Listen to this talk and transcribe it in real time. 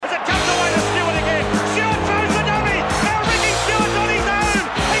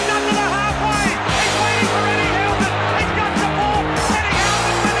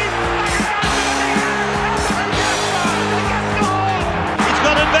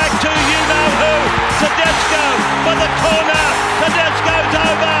corner. Tedesco's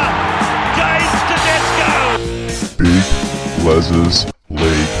over. James Tedesco. Big Les's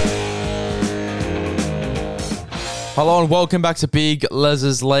League. Hello and welcome back to Big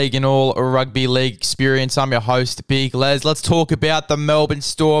Les's League and all rugby league experience. I'm your host, Big Les. Let's talk about the Melbourne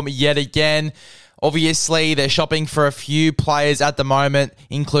Storm yet again. Obviously, they're shopping for a few players at the moment,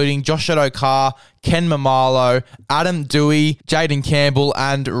 including Josh Addo-Carr, Ken Maumalo, Adam Doueihi, Jayden Campbell,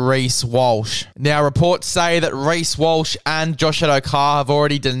 and Reece Walsh. Now, reports say that Reece Walsh and Josh Addo-Carr have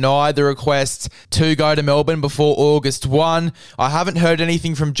already denied the request to go to Melbourne before August 1. I haven't heard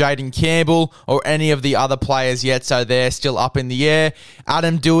anything from Jayden Campbell or any of the other players yet, so they're still up in the air.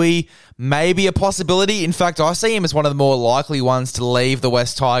 Adam Doueihi, maybe a possibility. In fact, I see him as one of the more likely ones to leave the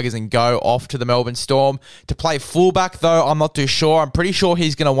West Tigers and go off to the Melbourne Storm. To play fullback, though, I'm not too sure. I'm pretty sure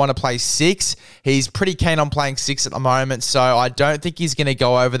he's going to want to play 6. He's pretty keen on playing 6 at the moment, so I don't think he's going to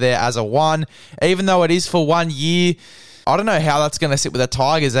go over there as a 1. Even though it is for 1 year, I don't know how that's going to sit with the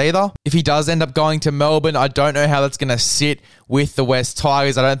Tigers either. If he does end up going to Melbourne, I don't know how that's going to sit with the West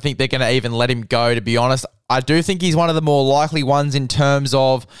Tigers. I don't think they're going to even let him go, to be honest. I do think he's one of the more likely ones in terms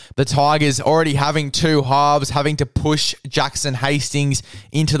of the Tigers already having 2 halves, having to push Jackson Hastings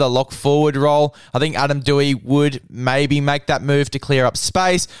into the lock forward role. I think Adam Doueihi would maybe make that move to clear up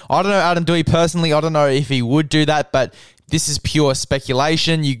space. I don't know Adam Doueihi personally. I don't know if he would do that, but this is pure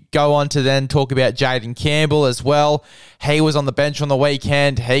speculation. You go on to then talk about Jayden Campbell as well. He was on the bench on the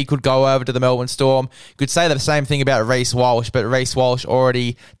weekend. He could go over to the Melbourne Storm. Could say the same thing about Reece Walsh, but Reece Walsh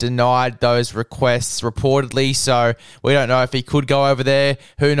already denied those requests reportedly, so we don't know if he could go over there.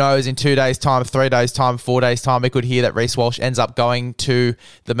 Who knows, in 2 days' time, 3 days' time, 4 days' time, we could hear that Reece Walsh ends up going to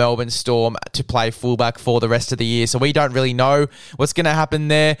the Melbourne Storm to play fullback for the rest of the year, so we don't really know what's going to happen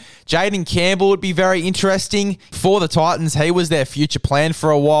there. Jayden Campbell would be very interesting for the Titans. He was their future plan for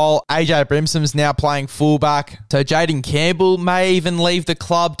a while. AJ Brimson's now playing fullback, so Jayden Campbell may even leave the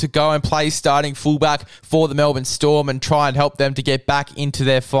club to go and play starting fullback for the Melbourne Storm and try and help them to get back into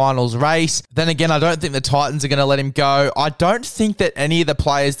their finals race. Then again, I don't think the Titans are going to let him go. I don't think that any of the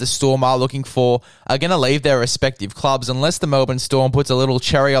players the Storm are looking for are going to leave their respective clubs unless the Melbourne Storm puts a little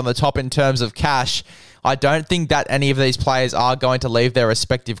cherry on the top in terms of cash. I don't think that any of these players are going to leave their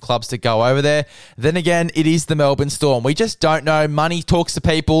respective clubs to go over there. Then again, it is the Melbourne Storm. We just don't know. Money talks to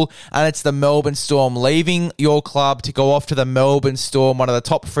people, and it's the Melbourne Storm. Leaving your club to go off to the Melbourne Storm, one of the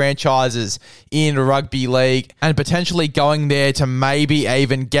top franchises in rugby league, and potentially going there to maybe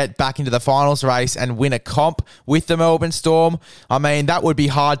even get back into the finals race and win a comp with the Melbourne Storm. I mean, that would be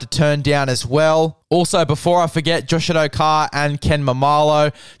hard to turn down as well. Also, before I forget, Josh Addo-Carr and Ken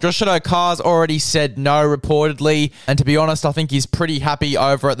Maumalo. Josh Addo-Carr's already said no, reportedly. And to be honest, I think he's pretty happy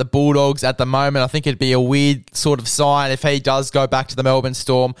over at the Bulldogs at the moment. I think it'd be a weird sort of sign if he does go back to the Melbourne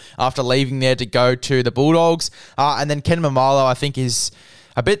Storm after leaving there to go to the Bulldogs. And then Ken Maumalo, I think, is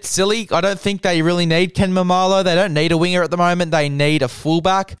a bit silly. I don't think they really need Ken Maumalo. They don't need a winger at the moment. They need a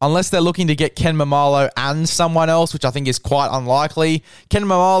fullback. Unless they're looking to get Ken Maumalo and someone else, which I think is quite unlikely. Ken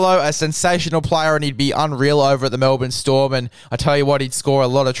Maumalo, a sensational player, and he'd be unreal over at the Melbourne Storm. And I tell you what, he'd score a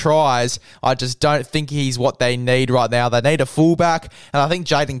lot of tries. I just don't think he's what they need right now. They need a fullback. And I think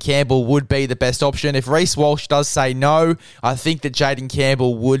Jayden Campbell would be the best option. If Reece Walsh does say no, I think that Jayden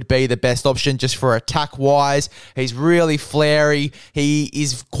Campbell would be the best option just for attack-wise. He's really flary. He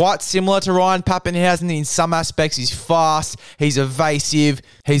is quite similar to Ryan Papenhuyzen in some aspects. He's fast, he's evasive,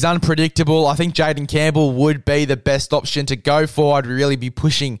 he's unpredictable. I think Jayden Campbell would be the best option to go for. I'd really be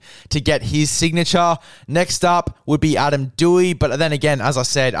pushing to get his signature. Next up would be Adam Doueihi, but then again, as I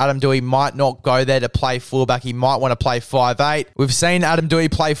said, Adam Doueihi might not go there to play fullback. He might want to play 5'8". We've seen Adam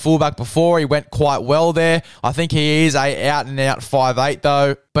Doueihi play fullback before. He went quite well there. I think he is a out-and-out 5'8",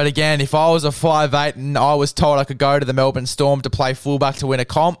 though. But again, if I was a 5'8" and I was told I could go to the Melbourne Storm to play fullback to win a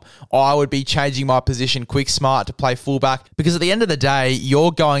comp, I would be changing my position quick smart to play fullback, because at the end of the day,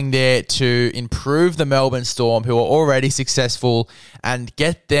 you're going there to improve the Melbourne Storm, who are already successful, and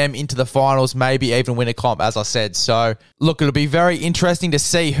get them into the finals, maybe even win a comp, as I said. So, look, it'll be very interesting to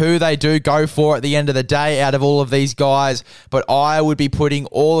see who they do go for at the end of the day out of all of these guys, but I would be putting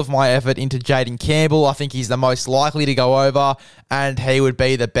all of my effort into Jayden Campbell. I think he's the most likely to go over, and he would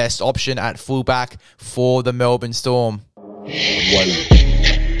be the best option at fullback for the Melbourne Storm. One.